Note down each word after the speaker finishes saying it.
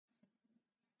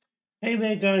Hey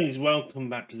there guys, welcome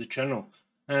back to the channel.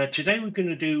 Today we're going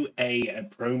to do a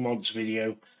ProMods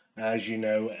video. As you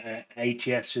know,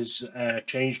 ATS has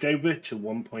changed over to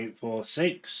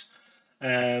 1.46.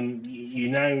 You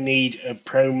now need a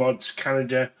ProMods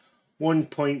Canada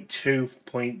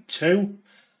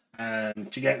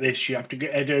 1.2.2. To get this, you have to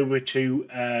head over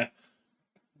to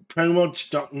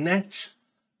promods.net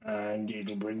and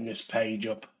it'll bring this page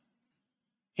up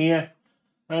here.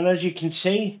 And as you can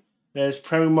see, there's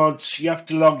ProMods. You have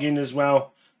to log in as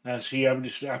well. So you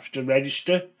have to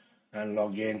register and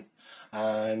log in.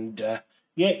 And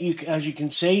yeah, as you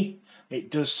can see,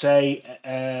 it does say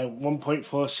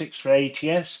 1.46 for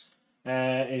ATS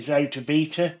is out of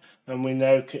beta, and we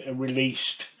now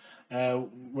released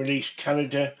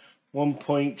Canada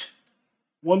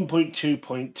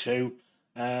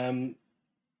 1.1.2.2.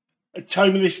 At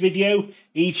time of this video,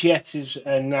 ETS is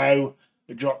now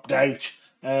dropped out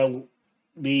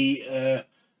the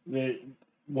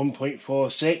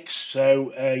 1.46,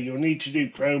 so you'll need to do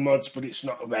ProMods, but it's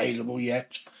not available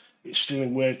yet. It's still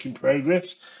in work in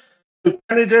progress. So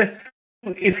Canada,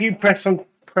 if you press on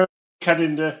Pro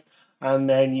Canada and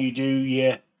then you do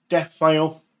your def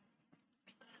file,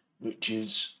 which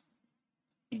is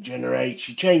you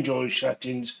change all your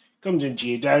settings, comes into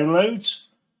your downloads,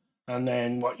 and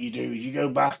then what you do is you go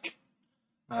back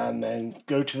and then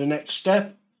go to the next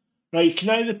step. Now you can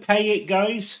either pay it,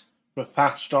 guys, for a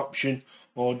fast option,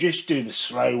 or just do the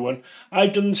slow one.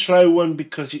 I've done the slow one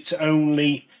because it's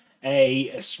only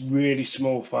a really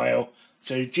small file,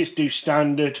 so just do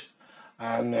standard,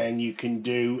 and then you can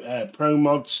do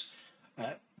ProMods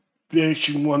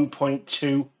version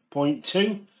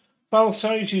 1.2.2. File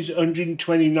size is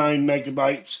 129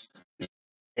 megabytes,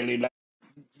 really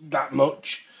that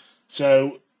much.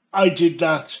 So I did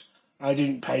that. I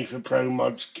didn't pay for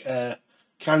ProMods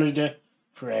Canada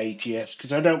for ATS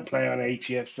because I don't play on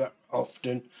ATS that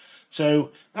often. So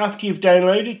after you've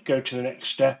downloaded, go to the next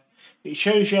step. It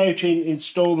shows you how to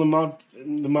install the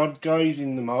mod guys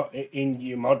in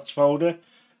your mods folder.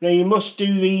 Now you must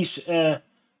do these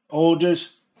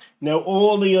orders. Now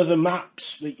all the other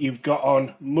maps that you've got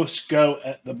on must go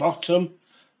at the bottom,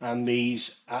 and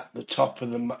these at the top of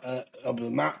the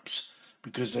maps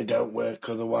because they don't work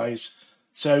otherwise.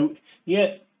 So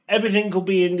yeah, everything will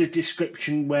be in the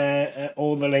description where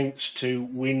all the links to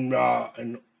Winrar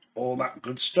and all that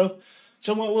good stuff.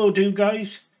 So what we'll do,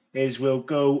 guys, is we'll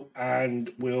go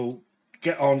and we'll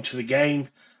get on to the game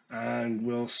and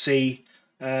we'll see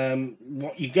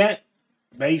what you get,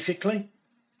 basically.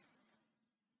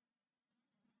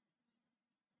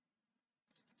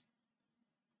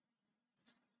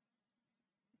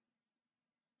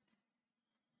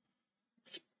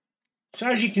 So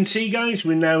as you can see, guys,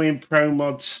 we're now in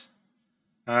ProMods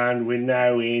and we're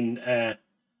now in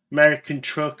American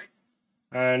Truck.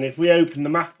 And if we open the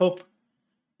map up,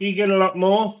 you get a lot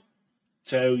more.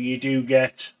 So you do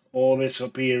get all this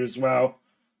up here as well.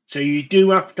 So you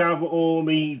do have to have all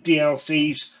the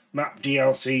DLCs, map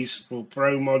DLCs for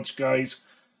ProMods, guys.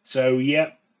 So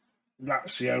yeah,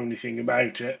 that's the only thing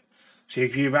about it. So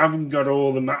if you haven't got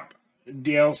all the map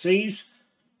DLCs,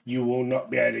 you will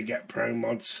not be able to get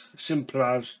ProMods. Simple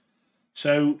as.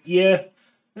 So yeah,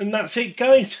 and that's it,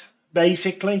 guys,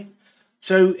 basically.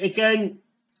 So again,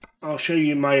 I'll show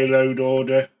you my load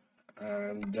order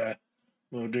and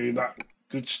we'll do that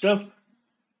good stuff.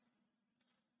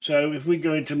 So if we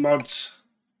go into mods,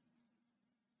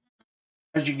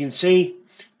 as you can see,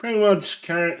 ProMods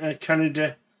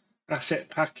Canada asset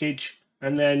package,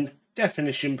 and then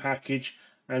definition package,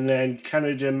 and then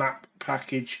Canada map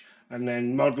package, and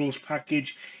then models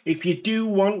package. If you do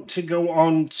want to go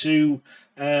on to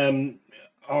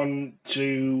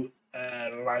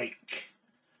like,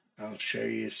 I'll show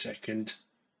you a second.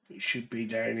 It should be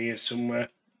down here somewhere.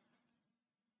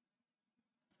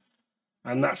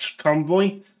 And that's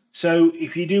Convoy. So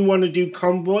if you do want to do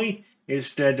Convoy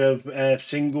instead of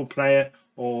single player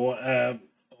or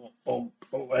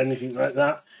anything like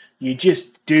that, you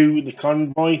just do the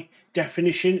Convoy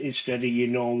definition instead of your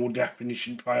normal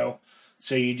definition file.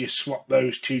 So you just swap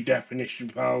those two definition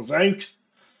files out.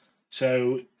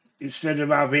 So instead of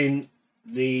having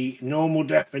the normal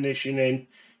definition in,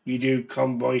 you do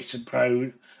Convoy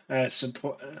support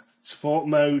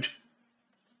mode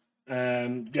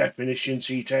definition,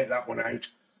 so you take that one out,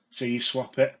 so you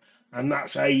swap it, and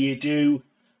that's how you do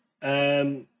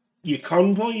your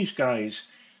convoys, guys.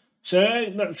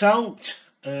 So that's out.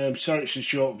 Sorry, it's a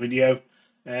short video.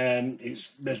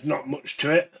 There's not much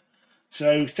to it.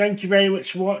 So thank you very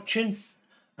much for watching,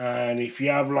 and if you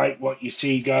have liked what you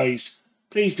see, guys,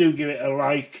 please do give it a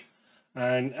like.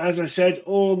 And as I said,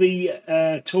 all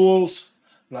the tools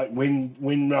like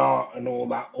Winrar and all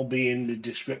that will be in the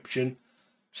description.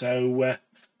 So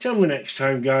till the next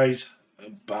time, guys.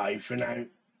 Bye for now.